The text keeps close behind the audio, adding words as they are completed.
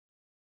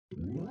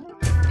Welcome,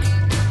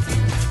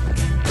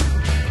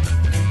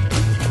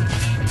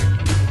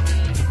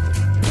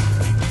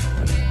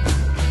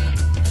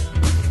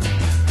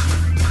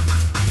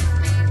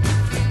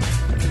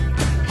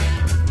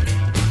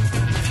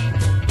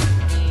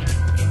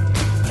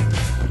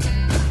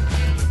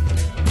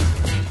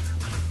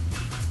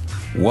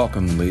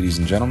 ladies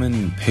and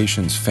gentlemen,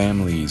 patients,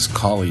 families,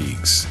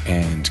 colleagues,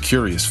 and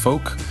curious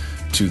folk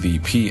to the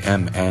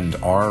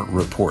PM&R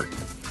Report.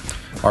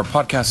 Our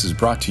podcast is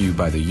brought to you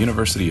by the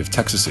University of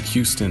Texas at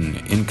Houston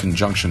in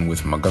conjunction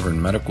with McGovern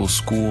Medical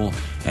School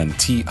and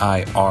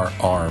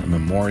TIRR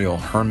Memorial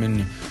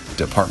Hermann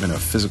Department of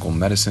Physical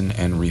Medicine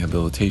and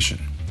Rehabilitation.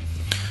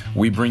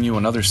 We bring you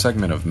another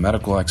segment of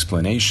medical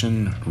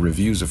explanation,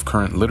 reviews of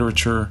current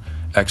literature,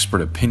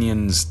 expert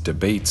opinions,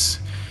 debates,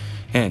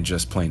 and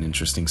just plain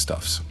interesting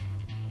stuffs.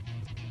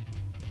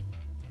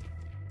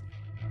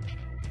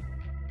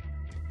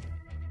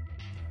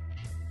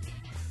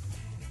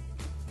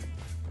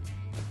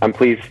 I'm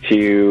pleased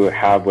to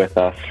have with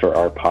us for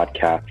our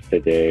podcast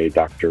today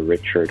Dr.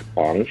 Richard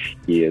Huang.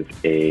 He is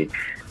a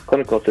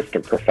clinical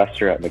assistant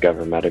professor at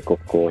McGovern Medical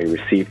School. He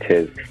received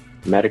his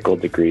medical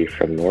degree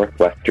from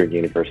Northwestern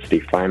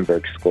University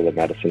Feinberg School of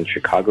Medicine,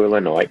 Chicago,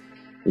 Illinois,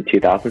 in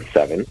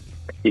 2007.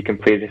 He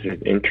completed his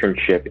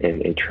internship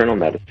in internal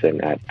medicine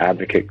at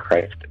Advocate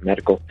Christ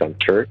Medical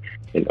Center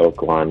in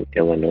Oak Lawn,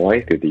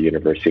 Illinois, through the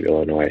University of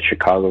Illinois at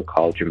Chicago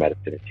College of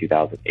Medicine in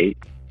 2008.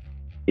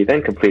 He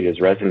then completed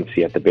his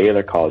residency at the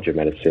Baylor College of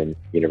Medicine,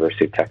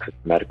 University of Texas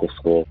Medical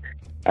School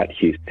at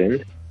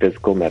Houston,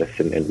 Physical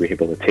Medicine and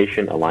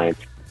Rehabilitation Alliance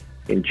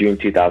in June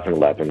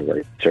 2011, where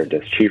he served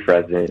as chief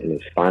resident in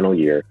his final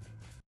year,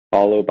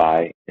 followed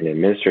by an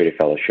administrative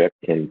fellowship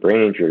in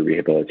brain injury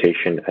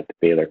rehabilitation at the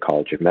Baylor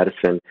College of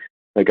Medicine,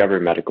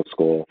 McGovern Medical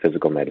School,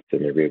 Physical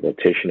Medicine and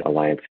Rehabilitation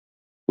Alliance,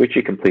 which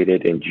he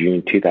completed in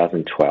June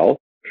 2012.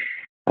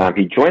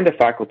 He joined the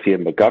faculty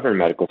of McGovern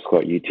Medical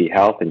School at UT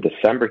Health in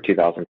December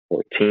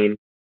 2014,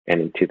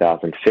 and in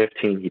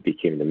 2015, he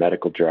became the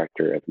medical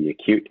director of the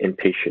Acute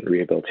Inpatient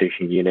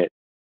Rehabilitation Unit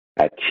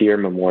at TIR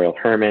Memorial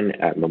Hermann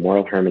at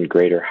Memorial Hermann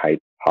Greater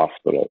Heights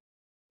Hospital.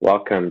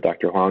 Welcome,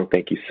 Dr. Huang.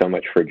 Thank you so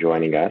much for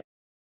joining us.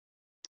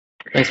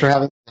 Thanks for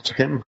having me, Mr.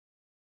 Kim.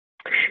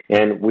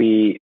 And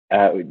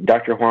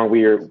Dr. Huang,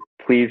 we are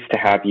pleased to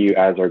have you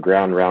as our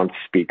ground round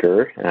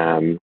speaker.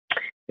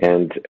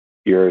 And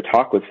your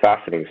talk was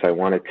fascinating, so I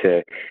wanted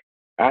to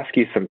ask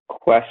you some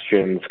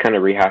questions, kind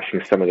of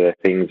rehashing some of the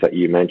things that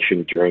you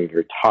mentioned during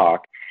your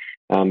talk.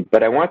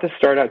 But I want to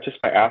start out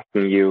just by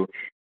asking you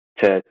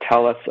to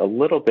tell us a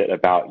little bit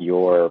about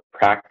your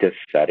practice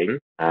setting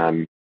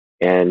and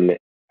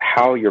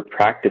how your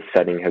practice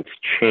setting has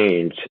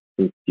changed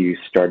since you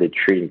started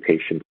treating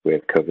patients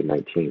with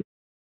COVID-19.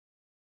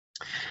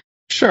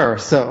 Sure.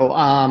 So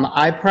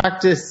I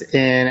practice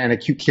in an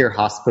acute care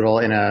hospital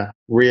in a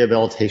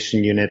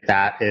rehabilitation unit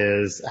that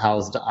is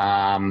housed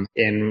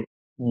in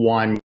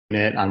one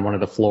unit on one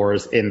of the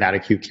floors in that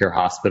acute care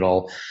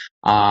hospital.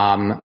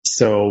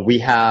 So we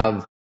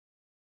have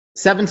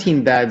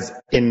 17 beds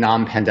in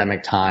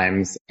non-pandemic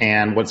times.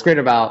 And what's great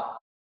about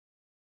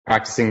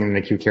practicing in an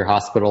acute care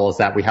hospital is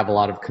that we have a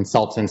lot of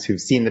consultants who've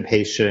seen the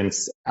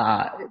patients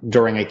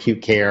during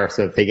acute care,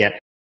 so if they get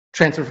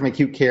transferred from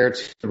acute care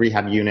to the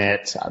rehab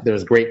unit,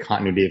 there's great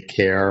continuity of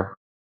care.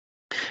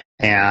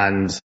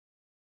 And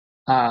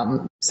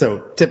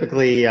so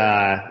typically,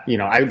 I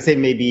would say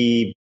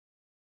maybe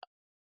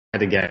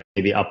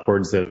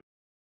upwards of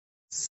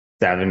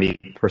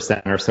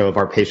 70% or so of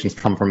our patients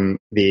come from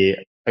the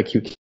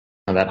acute care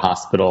of that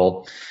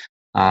hospital.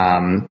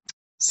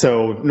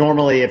 So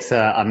normally it's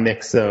a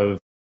mix of,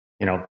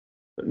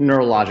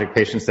 neurologic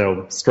patients,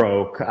 so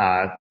stroke,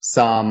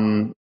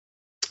 some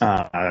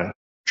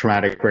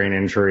traumatic brain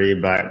injury,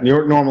 but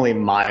normally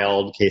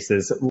mild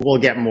cases. We'll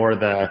get more of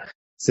the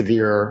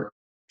severe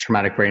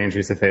traumatic brain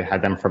injuries if they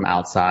had them from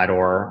outside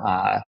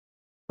or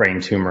brain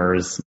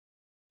tumors.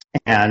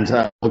 And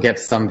we'll get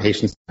some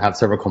patients who have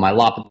cervical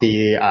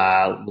myelopathy,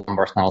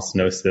 lumbar spinal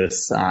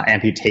stenosis.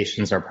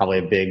 Amputations are probably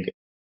a big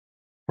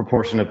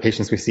proportion of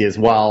patients we see as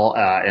well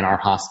in our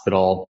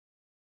hospital.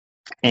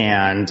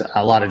 And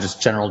a lot of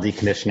just general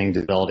deconditioning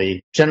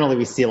disability. Generally,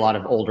 we see a lot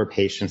of older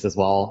patients as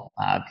well,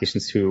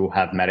 patients who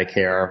have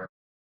Medicare.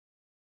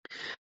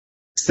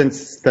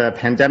 Since the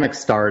pandemic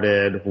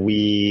started,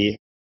 we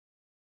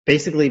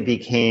basically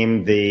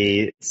became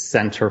the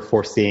center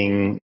for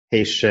seeing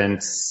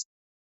patients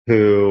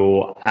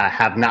who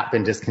have not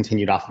been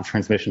discontinued off of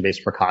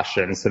transmission-based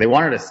precautions. So they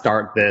wanted to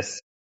start this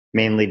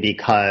mainly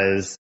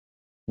because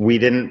we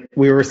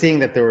were seeing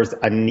that there was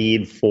a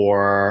need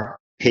for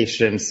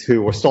patients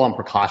who were still on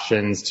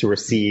precautions to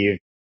receive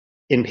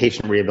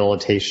inpatient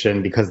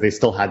rehabilitation because they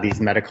still had these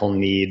medical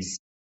needs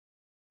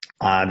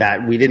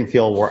that we didn't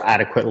feel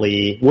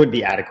would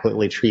be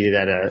adequately treated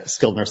at a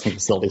skilled nursing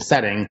facility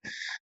setting.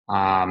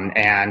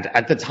 And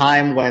at the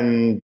time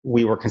when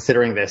we were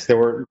considering this,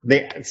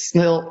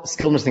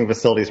 skilled nursing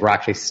facilities were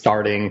actually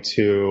starting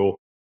to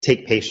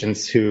take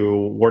patients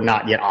who were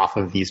not yet off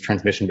of these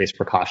transmission-based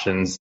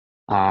precautions.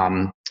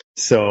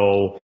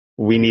 So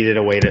we needed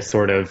a way to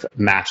sort of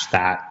match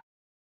that.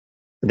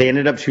 They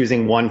ended up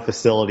choosing one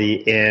facility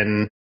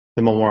in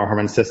the Memorial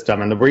Hermann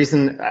system. And the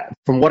reason,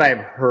 from what I've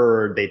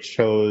heard, they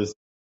chose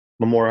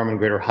Memorial Hermann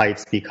Greater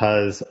Heights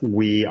because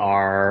we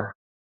are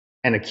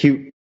an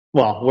acute,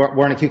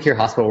 we're an acute care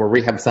hospital. We're a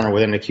rehab center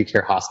within an acute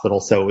care hospital.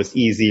 So it was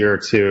easier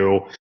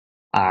to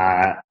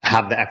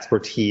have the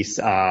expertise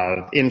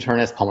of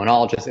internists,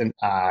 pulmonologists,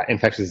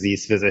 infectious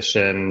disease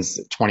physicians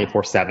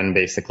 24/7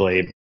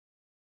 basically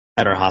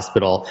at our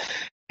hospital.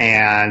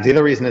 And the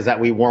other reason is that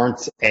we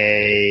weren't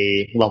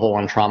a level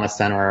 1 trauma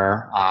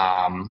center,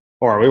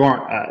 or we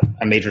weren't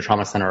a major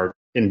trauma center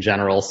in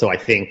general. So I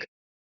think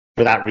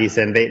for that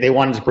reason, they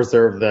wanted to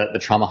preserve the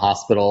trauma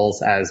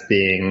hospitals as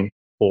being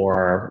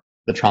for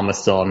the trauma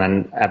still, and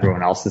then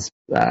everyone else is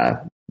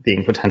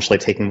being potentially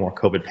taking more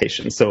COVID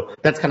patients. So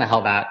that's kind of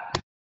how that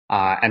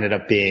ended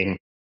up being.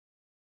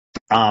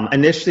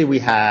 Initially, we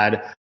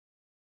had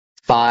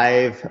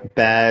 5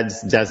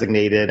 beds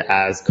designated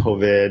as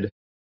COVID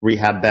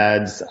rehab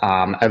beds.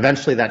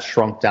 Eventually, that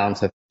shrunk down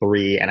to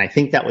 3, and I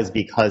think that was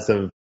because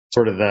of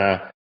sort of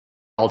the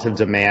relative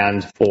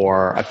demand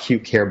for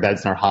acute care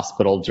beds in our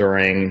hospital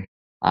during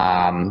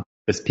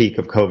this peak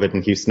of COVID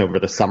in Houston over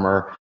the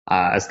summer,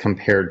 as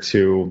compared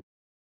to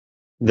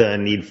the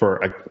need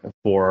for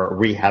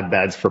rehab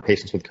beds for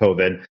patients with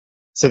COVID.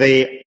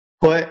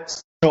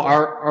 So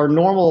our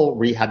normal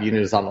rehab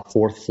unit is on the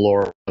 4th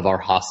floor of our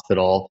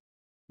hospital.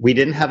 We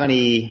didn't have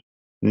any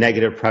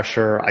negative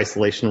pressure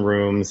isolation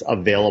rooms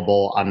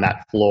available on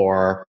that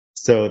floor,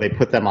 so they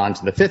put them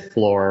onto the 5th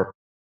floor,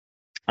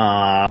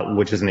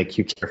 which is an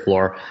acute care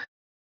floor.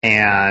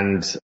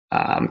 And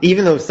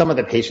even though some of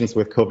the patients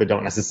with COVID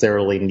don't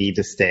necessarily need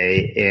to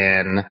stay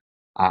in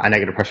a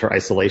negative pressure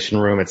isolation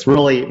room, it's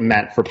really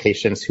meant for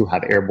patients who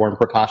have airborne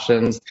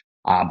precautions.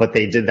 But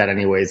they did that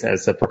anyways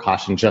as a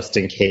precaution just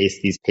in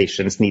case these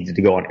patients needed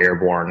to go on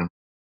airborne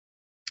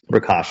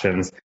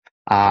precautions.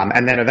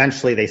 And then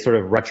eventually they sort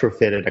of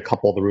retrofitted a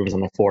couple of the rooms on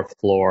the 4th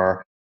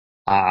floor.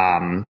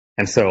 And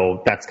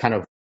so that's kind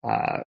of,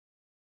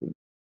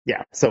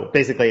 So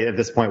basically at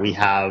this point we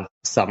have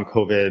some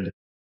COVID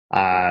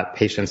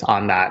patients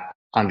on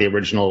the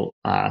original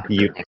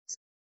unit.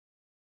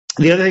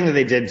 The other thing that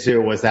they did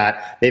too was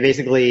that they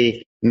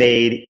basically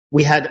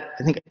we had,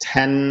 I think,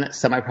 10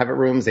 semi-private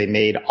rooms. They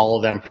made all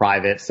of them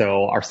private.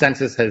 So our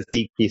census has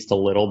decreased a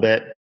little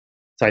bit.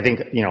 So I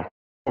think,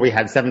 we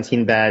had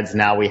 17 beds.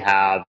 Now we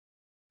have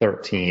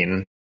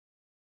 13.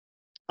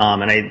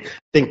 And I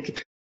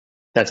think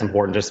that's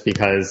important just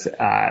because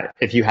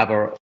if you have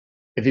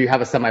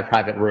a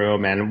semi-private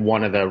room and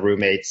one of the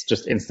roommates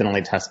just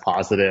instantly tests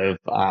positive,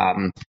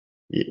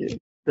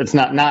 that's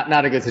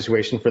not a good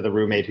situation for the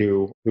roommate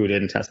who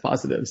didn't test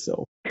positive.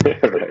 So,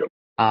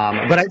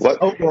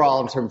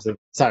 overall, in terms of,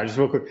 sorry, just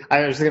real quick,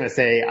 I was just going to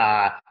say,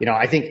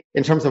 I think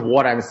in terms of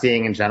what I'm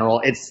seeing in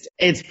general,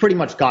 it's pretty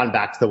much gone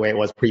back to the way it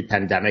was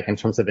pre-pandemic in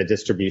terms of the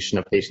distribution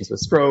of patients with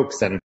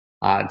strokes and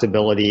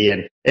debility.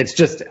 And it's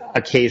just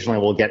occasionally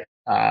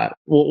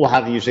we'll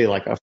have usually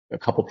like a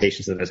couple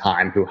patients at a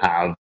time who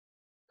have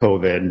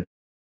COVID.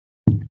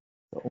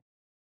 So.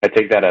 I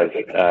take that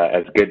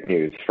as good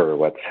news for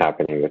what's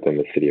happening within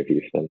the city of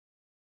Houston.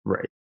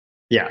 Right.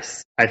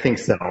 Yes, I think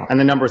so. And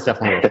the numbers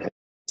definitely.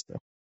 So.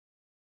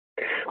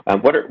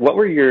 What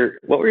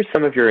were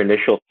some of your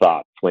initial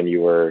thoughts when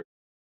you were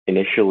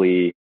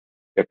initially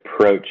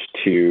approached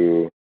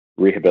to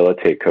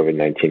rehabilitate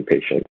COVID-19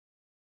 patients?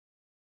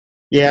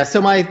 Yeah.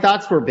 So my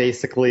thoughts were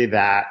basically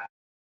that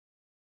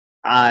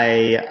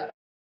I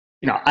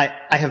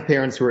have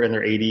parents who are in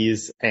their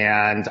 80s,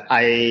 and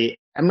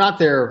I'm not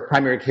their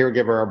primary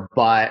caregiver,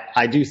 but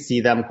I do see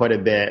them quite a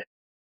bit.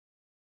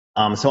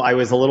 So I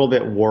was a little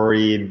bit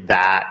worried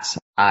that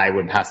I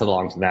would pass it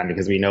along to them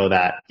because we know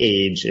that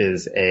age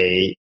is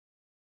a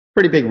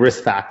pretty big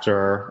risk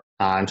factor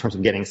in terms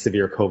of getting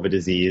severe COVID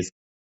disease.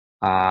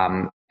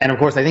 And of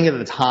course, I think at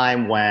the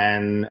time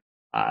when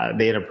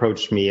they had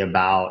approached me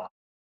about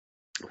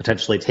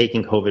potentially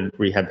taking COVID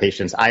rehab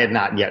patients, I had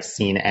not yet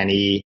seen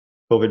any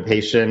COVID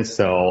patients,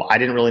 so I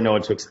didn't really know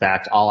what to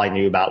expect. All I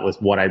knew about was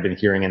what I'd been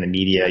hearing in the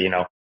media.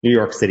 New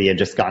York City had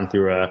just gone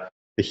through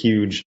the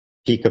huge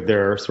peak of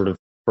their sort of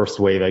first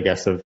wave, I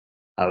guess, of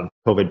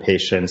COVID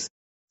patients.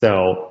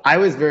 So I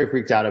was very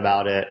freaked out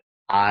about it.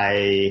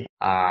 I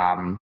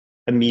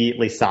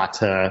immediately sought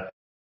to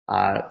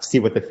see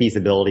what the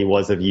feasibility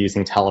was of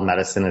using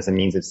telemedicine as a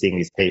means of seeing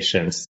these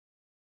patients.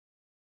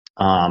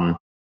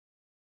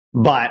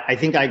 But I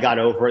think I got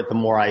over it the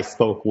more I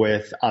spoke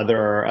with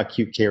other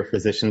acute care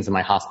physicians in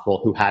my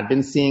hospital who had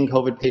been seeing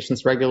COVID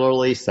patients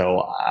regularly.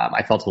 So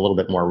I felt a little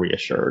bit more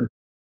reassured.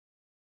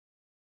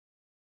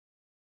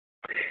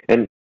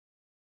 And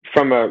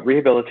from a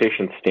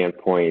rehabilitation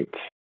standpoint,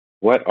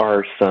 what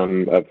are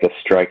some of the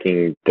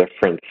striking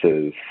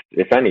differences,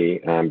 if any,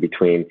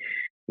 between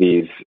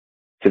these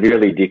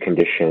severely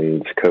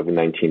deconditioned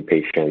COVID-19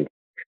 patients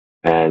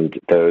and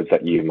those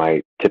that you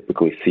might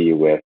typically see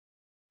with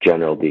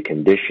general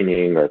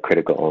deconditioning or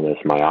critical illness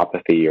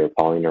myopathy or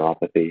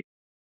polyneuropathy?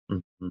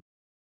 Mm-hmm.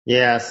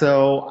 Yeah,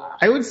 so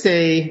I would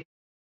say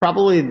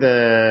probably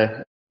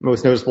the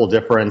most noticeable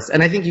difference.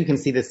 And I think you can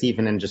see this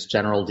even in just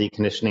general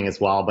deconditioning as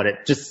well, but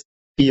it just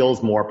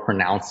feels more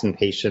pronounced in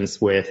patients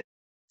with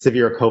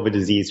severe COVID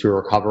disease who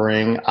are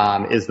recovering,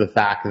 is the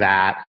fact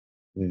that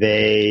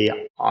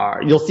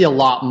you'll see a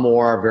lot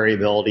more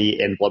variability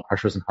in blood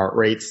pressures and heart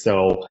rates.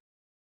 So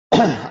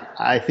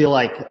I feel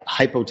like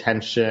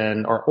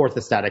hypotension or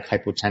orthostatic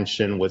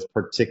hypotension was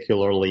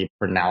particularly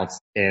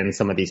pronounced in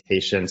some of these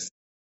patients.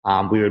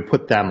 We would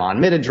put them on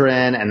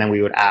midodrine, and then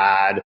we would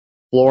add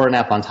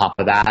Florinef on top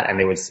of that, and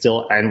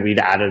we'd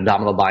add an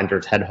abdominal binder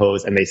TED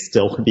hose, and they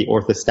still would be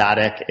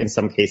orthostatic in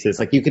some cases.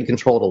 Like, you could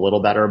control it a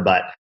little better,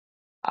 but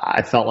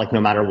I felt like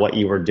no matter what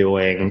you were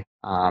doing,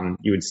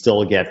 you would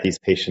still get these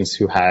patients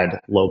who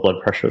had low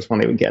blood pressures when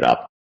they would get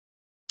up.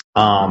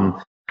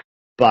 And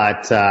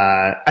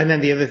then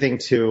the other thing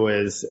too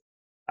is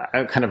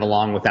kind of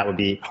along with that would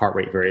be heart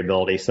rate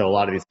variability. So a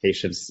lot of these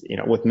patients,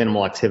 with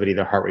minimal activity,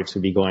 their heart rates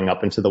would be going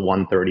up into the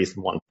 130s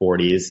and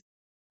 140s.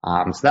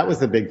 So that was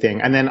the big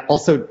thing. And then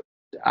also,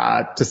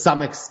 to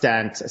some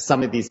extent,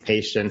 some of these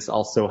patients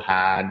also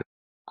had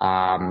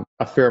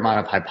a fair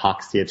amount of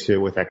hypoxia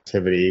too with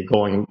activity,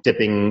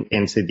 dipping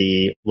into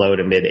the low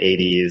to mid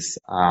 80s,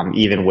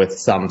 even with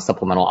some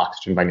supplemental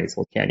oxygen by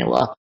nasal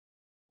cannula.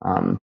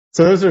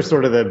 So those are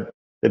sort of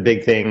the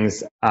big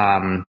things.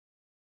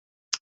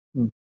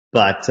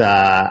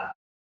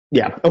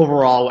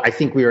 Overall, I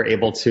think we were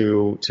able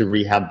to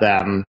rehab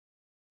them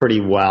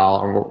pretty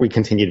well, and we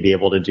continue to be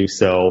able to do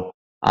so.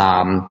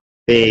 One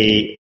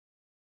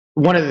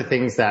of the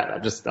things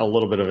that, just a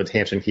little bit of a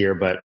tangent here,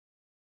 but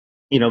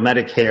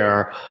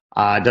Medicare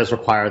does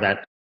require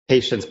that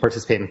patients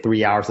participate in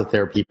 3 hours of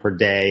therapy per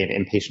day in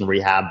inpatient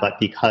rehab, but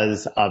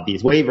because of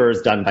these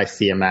waivers done by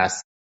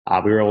CMS,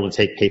 we were able to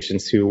take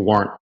patients who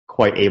weren't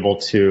quite able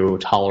to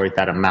tolerate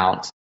that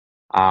amount.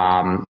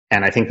 And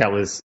I think that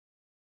was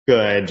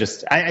good.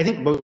 I think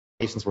most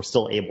patients were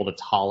still able to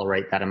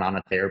tolerate that amount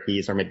of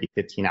therapies, or maybe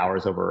 15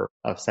 hours over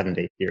a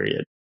 7-day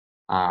period.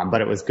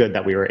 But it was good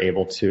that we were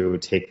able to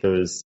take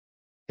those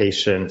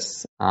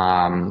patients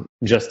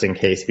just in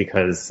case,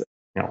 because,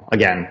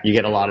 again, you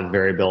get a lot of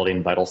variability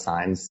in vital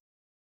signs.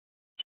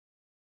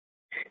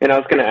 And I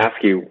was going to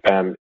ask you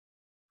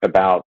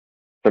about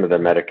some of the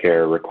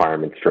Medicare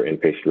requirements for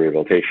inpatient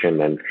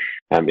rehabilitation, and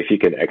if you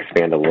could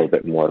expand a little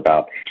bit more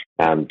about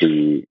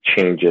the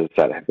changes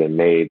that have been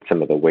made,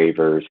 some of the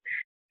waivers,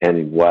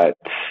 and what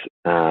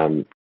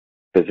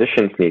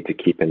physicians need to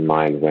keep in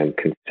mind when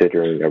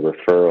considering a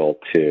referral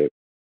to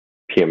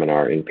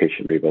PM&R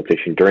inpatient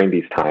rehabilitation during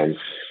these times.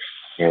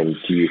 And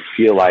do you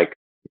feel like,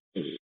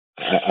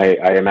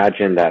 I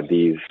imagine that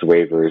these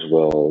waivers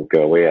will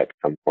go away at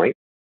some point?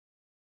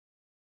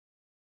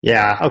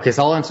 Yeah. Okay.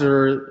 So I'll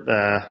answer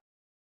the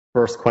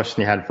first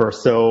question you had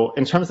first. So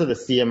in terms of the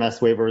CMS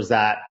waivers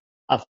that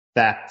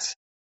affect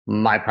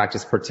my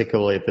practice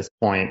particularly at this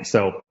point,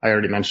 so I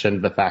already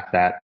mentioned the fact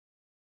that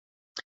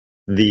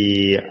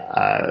the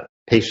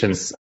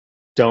patients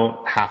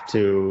don't have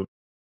to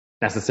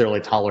necessarily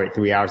tolerate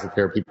 3 hours of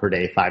therapy per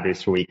day, 5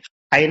 days per week.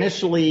 I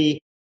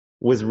initially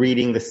was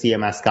reading the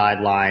CMS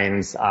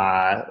guidelines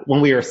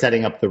when we were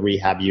setting up the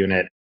rehab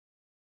unit.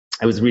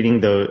 I was reading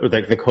the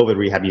COVID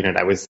rehab unit.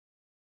 I was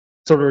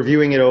sort of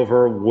reviewing it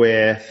over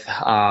with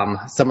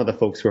some of the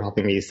folks who were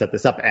helping me set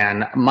this up.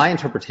 And my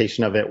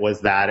interpretation of it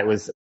was that it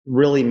was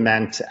really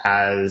meant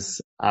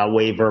as a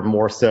waiver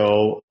more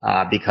so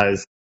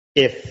because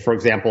if, for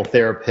example,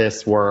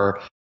 therapists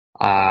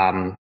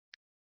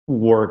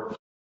were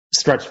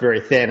stretched very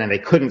thin and they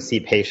couldn't see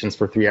patients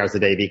for 3 hours a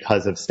day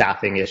because of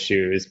staffing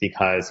issues,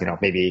 because,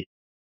 maybe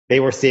they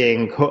were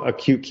seeing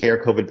acute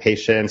care COVID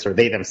patients, or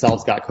they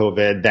themselves got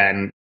COVID,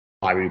 then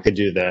we could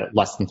do the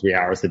less than 3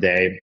 hours a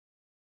day.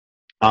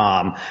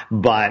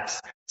 But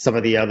some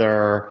of the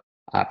other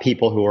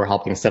people who were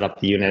helping set up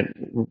the unit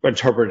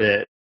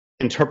interpreted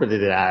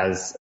it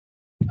as,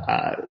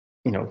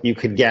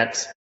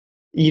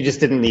 you just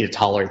didn't need to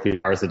tolerate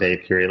 3 hours a day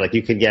period. Like,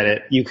 you could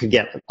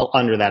get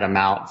under that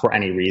amount for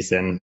any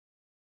reason.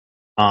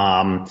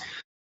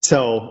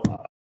 So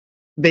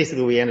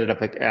basically we ended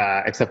up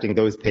accepting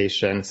those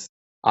patients.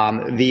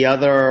 The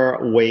other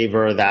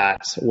waiver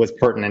that was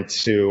pertinent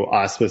to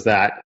us was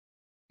that,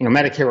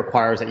 Medicare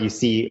requires that you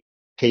see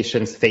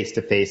patients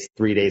face-to-face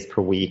 3 days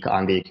per week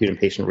on the acute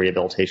inpatient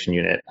rehabilitation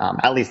unit,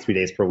 at least 3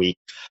 days per week.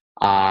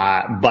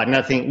 But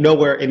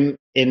nowhere in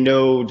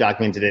no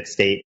document did it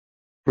state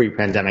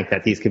pre-pandemic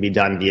that these could be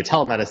done via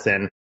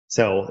telemedicine.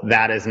 So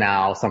that is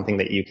now something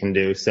that you can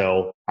do.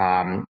 So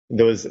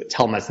those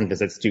telemedicine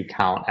visits do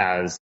count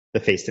as the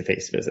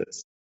face-to-face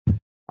visits.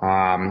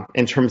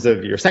 In terms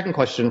of your second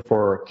question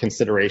for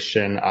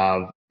consideration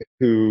of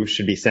who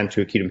should be sent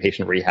to acute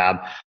inpatient rehab,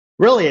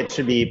 really it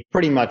should be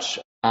pretty much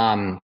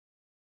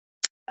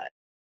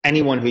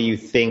anyone who you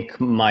think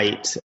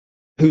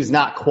who's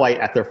not quite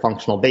at their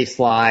functional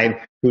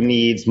baseline, who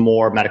needs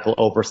more medical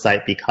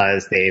oversight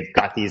because they've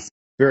got these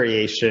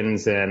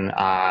variations in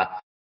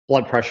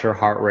blood pressure,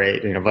 heart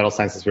rate, vital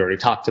signs as we already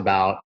talked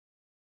about,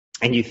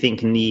 and you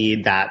think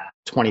need that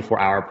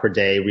 24-hour per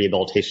day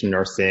rehabilitation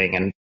nursing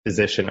and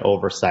physician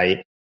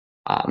oversight.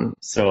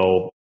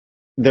 So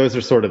those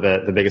are sort of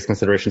the biggest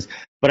considerations.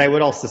 But I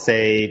would also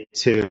say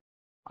to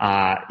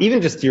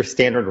even just your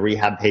standard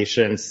rehab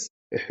patients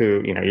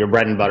who, your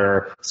bread and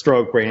butter,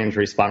 stroke, brain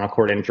injury, spinal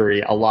cord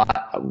injury,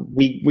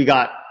 we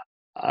got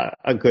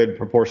a good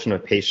proportion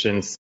of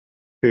patients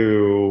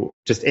who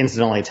just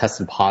incidentally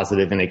tested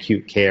positive in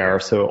acute care,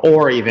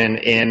 or even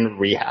in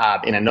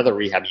rehab, in another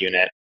rehab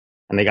unit,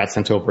 and they got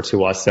sent over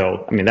to us.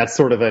 So, I mean, that's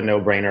sort of a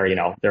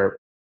no-brainer. They're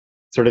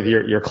sort of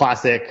your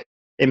classic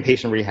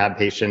inpatient rehab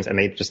patients, and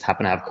they just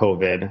happen to have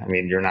COVID. I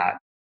mean,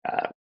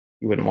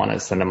 you wouldn't want to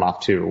send them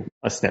off to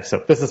a SNF.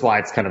 So this is why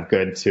it's kind of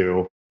good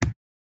to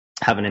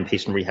have an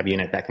inpatient rehab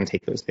unit that can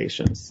take those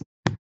patients.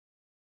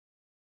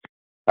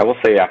 I will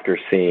say, after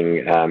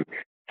seeing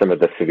some of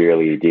the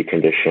severely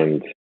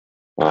deconditioned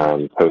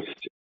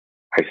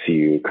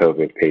post-ICU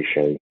COVID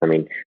patients, I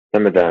mean,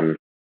 some of them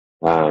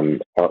are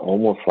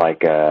almost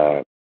like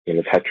tetraplegic,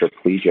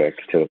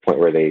 to the point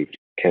where they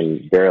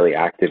can barely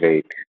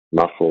activate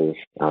muscles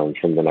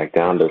from the neck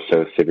down. They're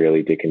so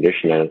severely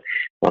deconditioned. And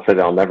also,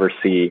 they'll never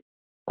see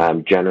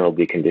general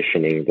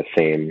deconditioning the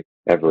same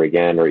ever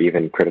again, or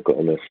even critical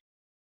illness,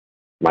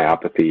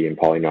 myopathy and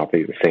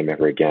polyneuropathy the same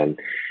ever again.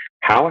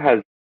 How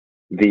has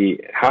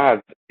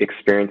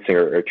experiencing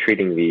or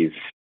treating these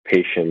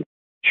patients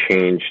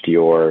changed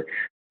your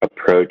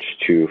approach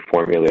to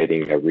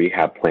formulating a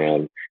rehab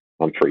plan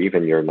for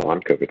even your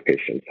non-COVID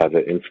patients? Has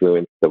it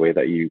influenced the way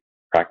that you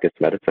practice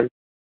medicine?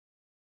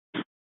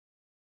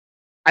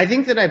 I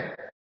think that I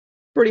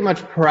pretty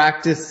much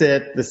practice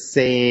it the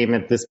same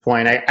at this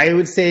point. I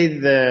would say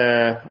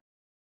the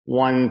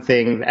one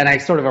thing, and I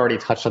sort of already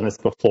touched on this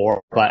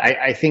before, but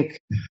I think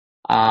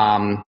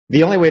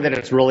the only way that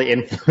it's really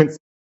influenced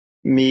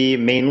me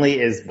mainly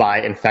is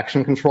by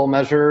infection control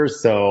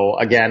measures. So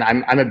again,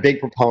 I'm a big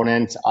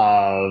proponent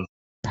of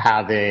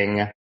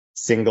having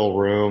single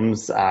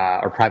rooms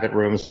or private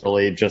rooms,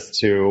 really, just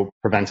to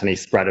prevent any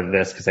spread of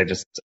this,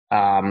 because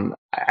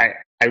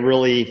I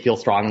really feel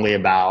strongly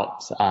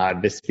about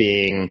this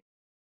being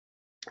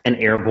an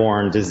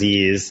airborne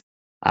disease,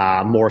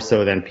 more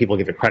so than people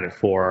give it credit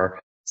for.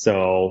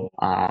 So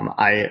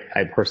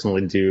I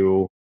personally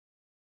do,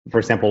 for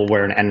example,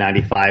 wear an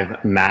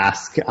N95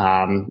 mask,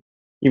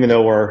 even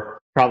though we're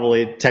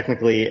probably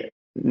technically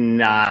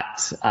not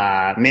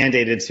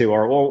mandated to,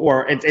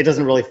 or it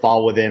doesn't really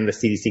fall within the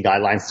CDC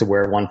guidelines to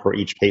wear one for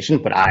each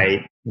patient, but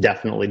I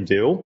definitely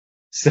do.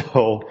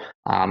 So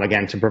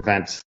again, to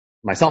prevent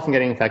myself from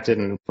getting infected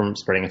and from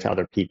spreading it to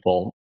other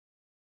people.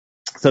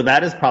 So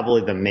that is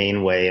probably the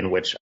main way in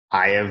which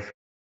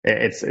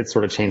it's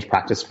sort of changed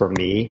practice for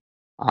me.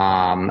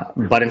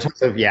 But in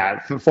terms of,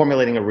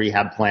 formulating a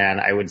rehab plan,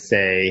 I would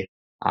say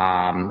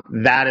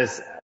that is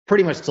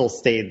pretty much still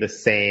stayed the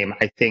same.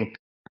 I think,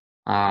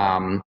 we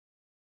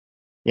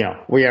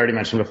already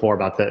mentioned before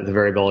about the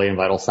variability in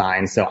vital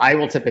signs. So I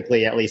will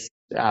typically at least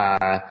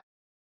tell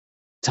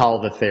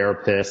the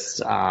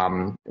therapist,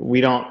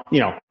 we don't,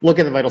 look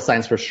at the vital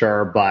signs for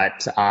sure,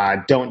 but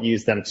don't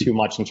use them too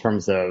much in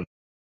terms of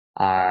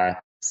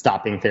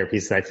stopping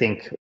therapies. So I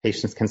think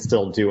patients can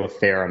still do a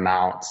fair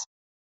amount,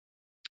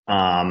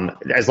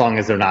 as long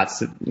as they're not,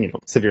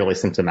 severely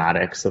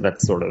symptomatic. So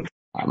that's sort of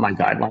my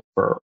guideline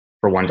for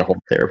when to hold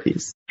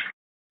therapies.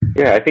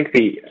 Yeah, I think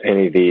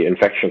the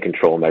infection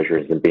control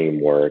measures and being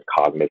more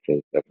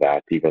cognizant of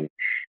that, even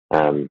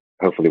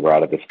hopefully we're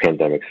out of this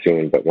pandemic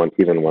soon, but once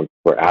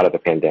we're out of the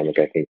pandemic,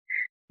 I think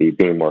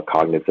being more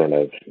cognizant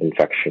of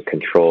infection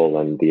control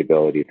and the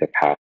ability to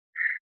pass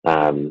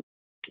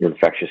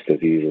infectious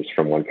diseases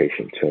from one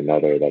patient to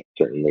another, that's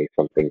certainly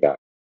something that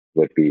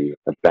would be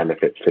a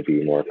benefit to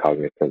be more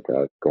cognizant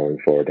of going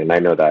forward. And I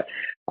know that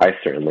I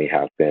certainly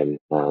have been,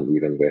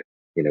 even with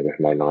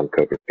my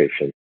non-COVID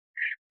patients,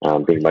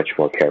 being much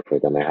more careful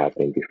than I have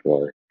been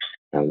before.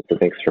 So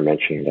thanks for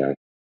mentioning that.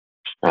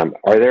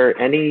 Are there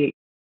any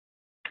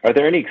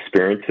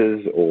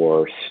experiences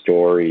or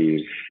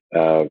stories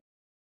of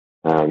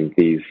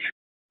these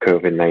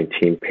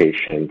COVID-19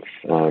 patients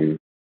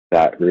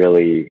that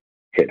really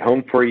hit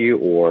home for you,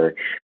 or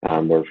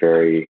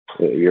were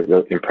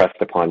you're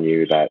impressed upon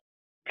you, that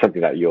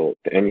something that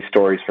any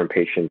stories from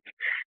patients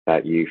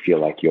that you feel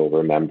like you'll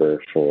remember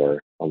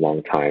for a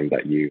long time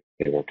that you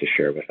want to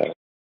share with us?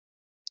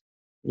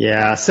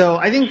 Yeah, so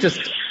I think just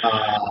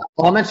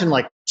I'll mention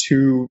like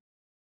two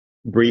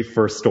brief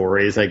first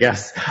stories, I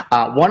guess.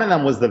 One of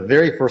them was the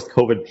very first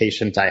COVID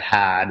patient I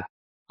had.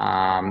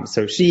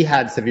 So she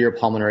had severe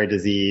pulmonary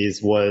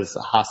disease, was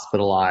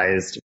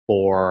hospitalized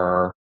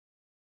for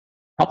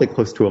probably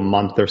close to a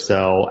month or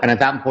so. And at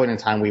that point in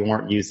time, we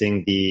weren't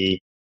using the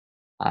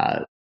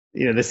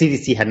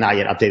CDC had not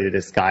yet updated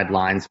its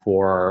guidelines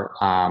for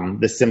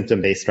the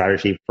symptom-based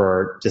strategy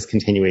for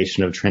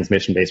discontinuation of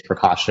transmission-based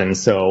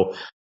precautions. So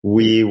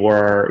we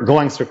were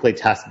going strictly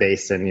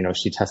test-based, and,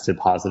 she tested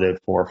positive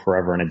for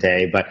forever and a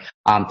day. But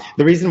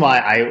the reason why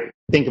I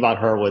think about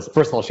her was,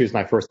 first of all, she was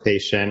my first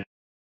patient.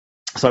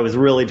 So I was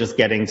really just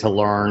getting to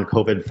learn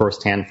COVID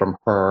firsthand from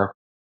her.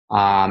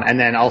 And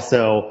then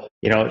also,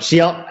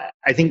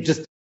 I think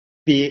just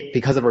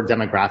because of her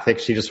demographic,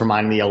 she just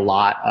reminded me a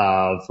lot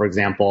of, for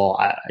example,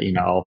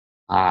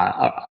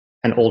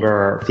 an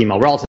older female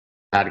relative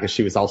I had, because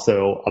she was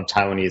also of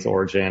Taiwanese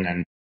origin,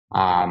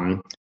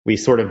 and we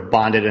sort of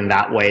bonded in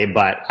that way.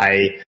 But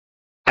I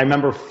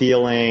remember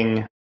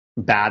feeling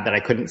bad that I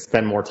couldn't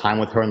spend more time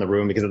with her in the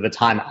room, because at the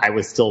time I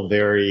was still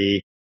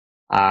very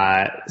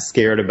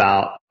scared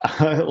about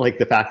like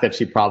the fact that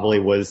she probably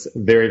was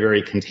very,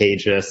 very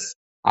contagious.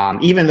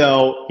 Even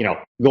though,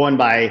 going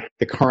by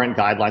the current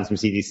guidelines from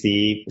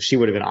CDC, she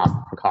would have been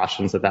off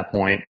precautions at that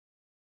point.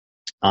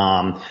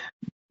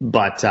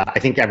 But I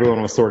think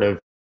everyone was sort of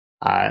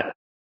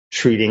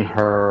treating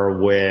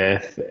her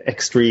with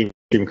extreme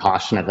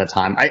caution at that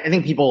time. I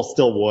think people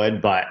still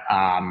would, but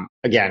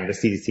again, the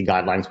CDC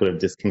guidelines would have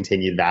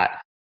discontinued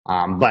that.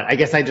 But I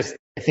guess I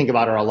think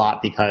about her a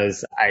lot,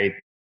 because I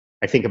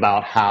think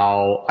about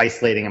how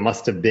isolating it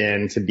must have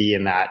been to be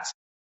in that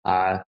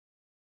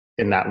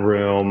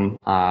room,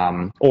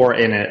 or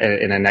in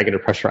a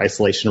negative pressure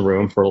isolation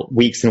room for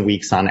weeks and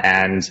weeks on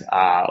end,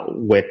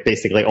 with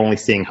basically only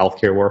seeing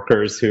healthcare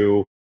workers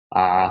who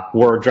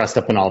were dressed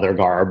up in all their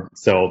garb.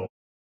 So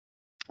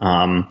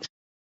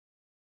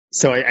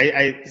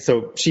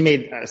she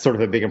made sort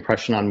of a big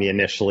impression on me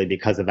initially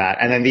because of that.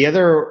 And then the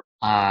other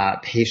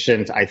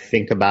patient I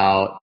think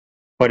about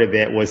quite a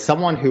bit was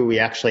someone who we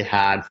actually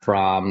had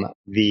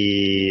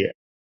it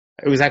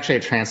was actually a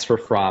transfer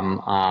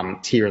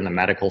from here in the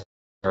medical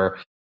center,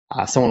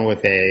 someone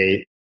with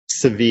a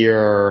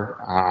severe,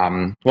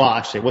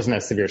 actually it wasn't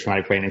a severe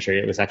traumatic brain injury.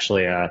 It was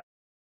actually a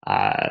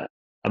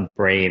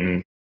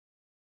brain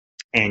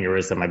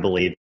aneurysm, I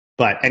believe.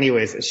 But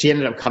anyways, she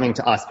ended up coming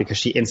to us because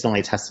she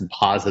instantly tested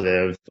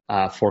positive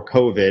for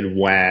COVID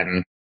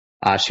when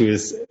she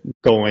was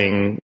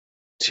going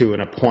to an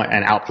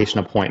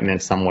outpatient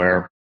appointment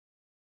somewhere.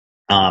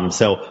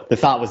 So the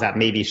thought was that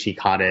maybe she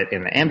caught it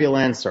in the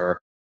ambulance or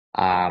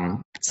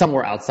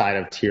somewhere outside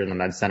of here in the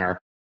med center.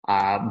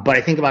 But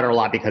I think about her a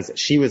lot because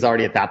she was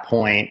already at that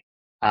point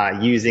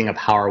using a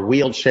power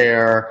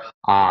wheelchair,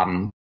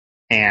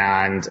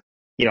 and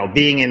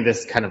being in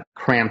this kind of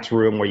cramped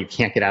room where you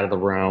can't get out of the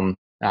room,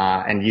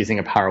 and using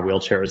a power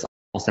wheelchair is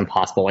almost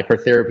impossible. Like, her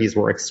therapies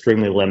were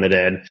extremely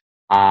limited.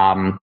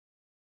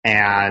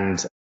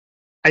 And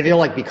I feel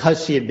like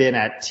because she had been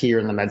at Tier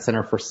in the med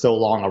center for so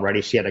long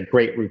already, she had a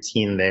great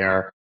routine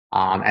there.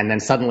 And then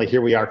suddenly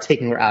here we are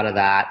taking her out of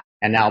that.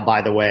 And now,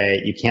 by the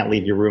way, you can't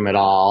leave your room at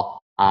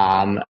all.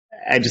 I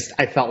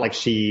felt like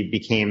she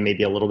became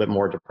maybe a little bit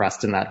more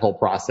depressed in that whole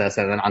process.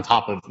 And then on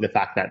top of the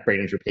fact that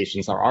brain injury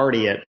patients are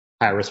already at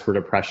high risk for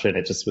depression,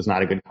 it just was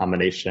not a good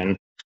combination.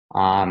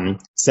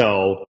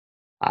 So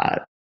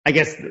I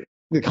guess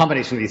the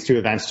combination of these two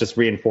events just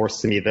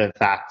reinforced to me the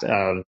fact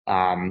of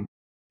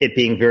it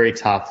being very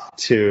tough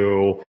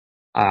to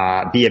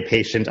be a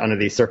patient under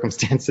these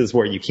circumstances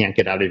where you can't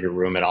get out of your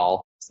room at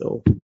all.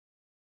 So,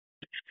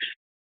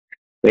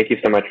 thank you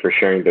so much for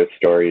sharing those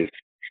stories.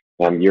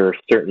 You're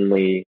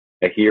certainly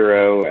a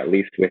hero, at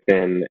least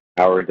within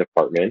our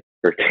department,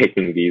 for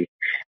taking these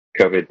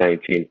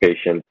COVID-19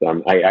 patients.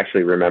 I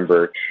actually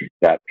remember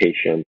that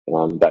patient,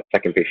 that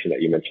second patient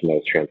that you mentioned that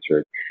was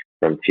transferred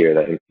from Tier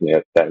that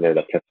ended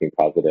up testing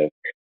positive.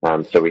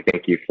 So we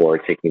thank you for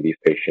taking these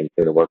patients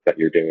and the work that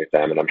you're doing with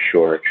them. And I'm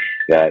sure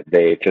that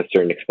they, to a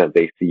certain extent,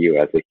 they see you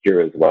as a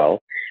hero as well.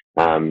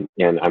 And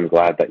I'm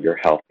glad that you're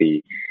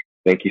healthy.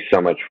 Thank you so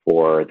much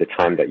for the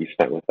time that you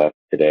spent with us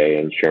today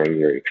and sharing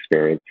your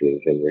experiences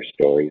and your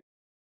stories.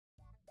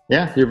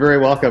 Yeah, you're very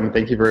welcome.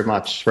 Thank you very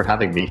much for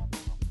having me.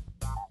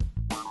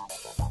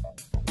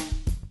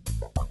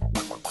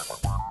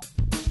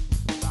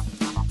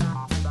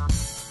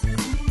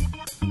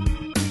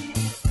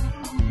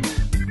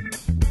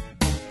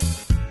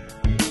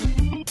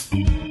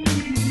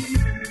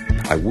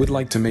 I would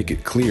like to make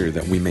it clear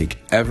that we make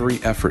every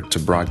effort to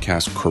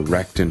broadcast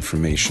correct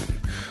information.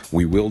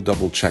 We will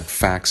double-check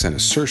facts and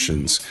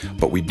assertions,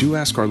 but we do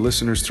ask our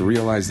listeners to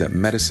realize that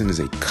medicine is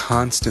a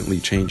constantly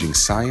changing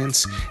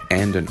science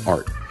and an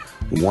art.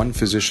 One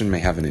physician may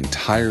have an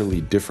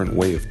entirely different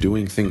way of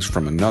doing things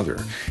from another,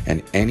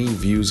 and any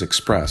views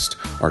expressed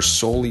are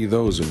solely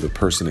those of the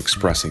person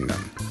expressing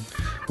them.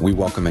 We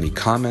welcome any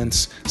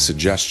comments,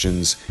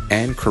 suggestions,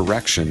 and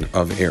correction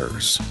of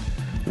errors.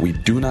 We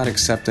do not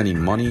accept any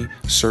money,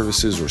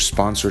 services, or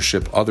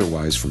sponsorship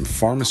otherwise from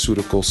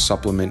pharmaceutical,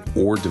 supplement,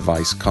 or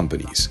device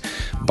companies.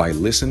 By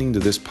listening to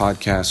this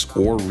podcast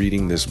or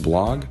reading this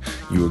blog,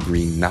 you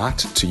agree not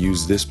to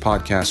use this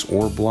podcast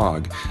or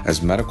blog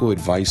as medical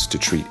advice to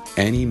treat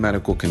any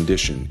medical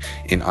condition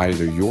in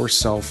either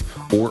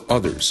yourself or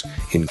others,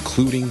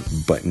 including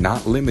but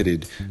not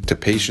limited to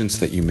patients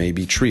that you may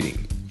be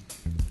treating.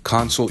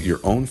 Consult your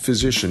own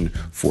physician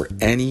for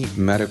any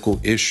medical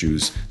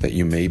issues that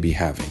you may be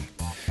having.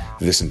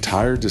 This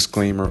entire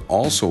disclaimer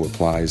also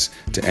applies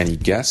to any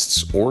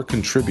guests or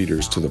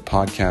contributors to the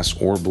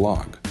podcast or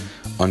blog.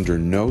 under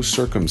no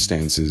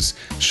circumstances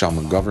shall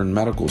McGovern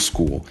Medical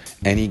School,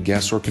 any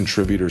guests or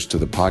contributors to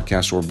the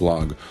podcast or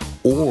blog,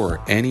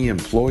 or any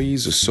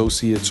employees,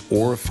 associates,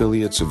 or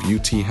affiliates of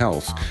UT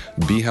Health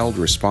be held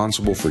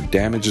responsible for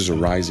damages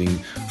arising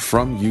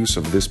from use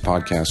of this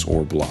podcast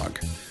or blog.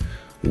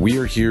 We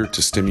are here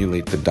to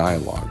stimulate the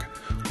dialogue.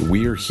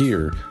 We are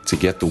here to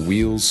get the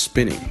wheels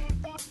spinning.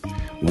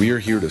 We are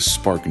here to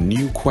spark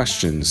new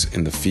questions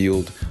in the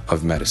field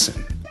of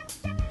medicine.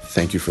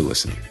 Thank you for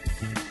listening.